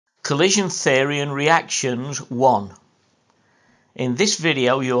Collision Theory and Reactions 1. In this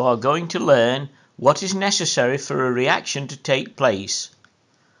video you are going to learn what is necessary for a reaction to take place.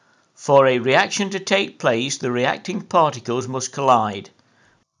 For a reaction to take place, the reacting particles must collide.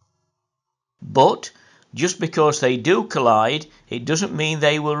 But just because they do collide, it doesn't mean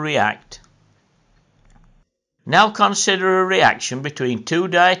they will react. Now consider a reaction between two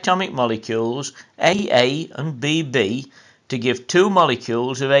diatomic molecules AA and BB to give two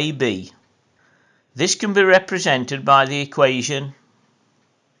molecules of AB. This can be represented by the equation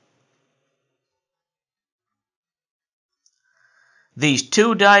these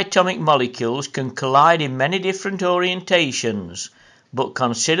two diatomic molecules can collide in many different orientations, but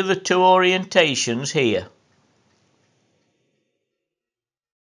consider the two orientations here.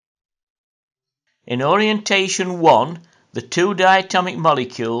 In orientation 1, the two diatomic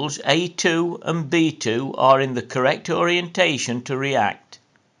molecules A2 and B2 are in the correct orientation to react.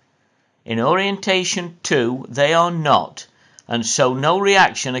 In orientation 2, they are not, and so no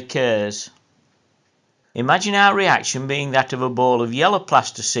reaction occurs. Imagine our reaction being that of a ball of yellow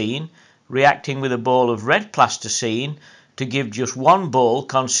plasticine reacting with a ball of red plasticine to give just one ball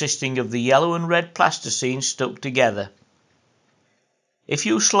consisting of the yellow and red plasticine stuck together. If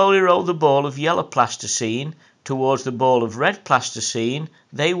you slowly roll the ball of yellow plasticine towards the ball of red plasticine,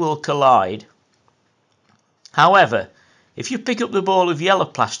 they will collide. However, if you pick up the ball of yellow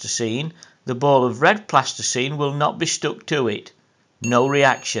plasticine, the ball of red plasticine will not be stuck to it. No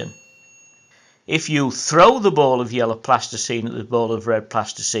reaction. If you throw the ball of yellow plasticine at the ball of red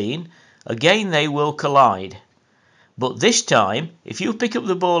plasticine, again they will collide. But this time, if you pick up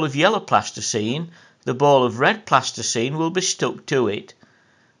the ball of yellow plasticine, the ball of red plasticine will be stuck to it.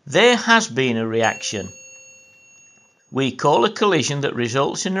 There has been a reaction. We call a collision that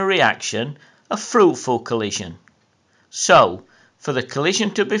results in a reaction a fruitful collision. So, for the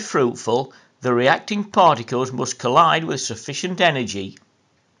collision to be fruitful, the reacting particles must collide with sufficient energy.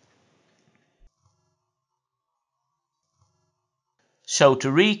 So to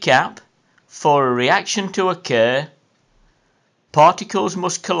recap, for a reaction to occur, particles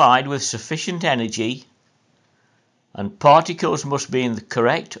must collide with sufficient energy and particles must be in the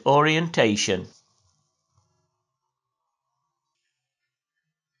correct orientation.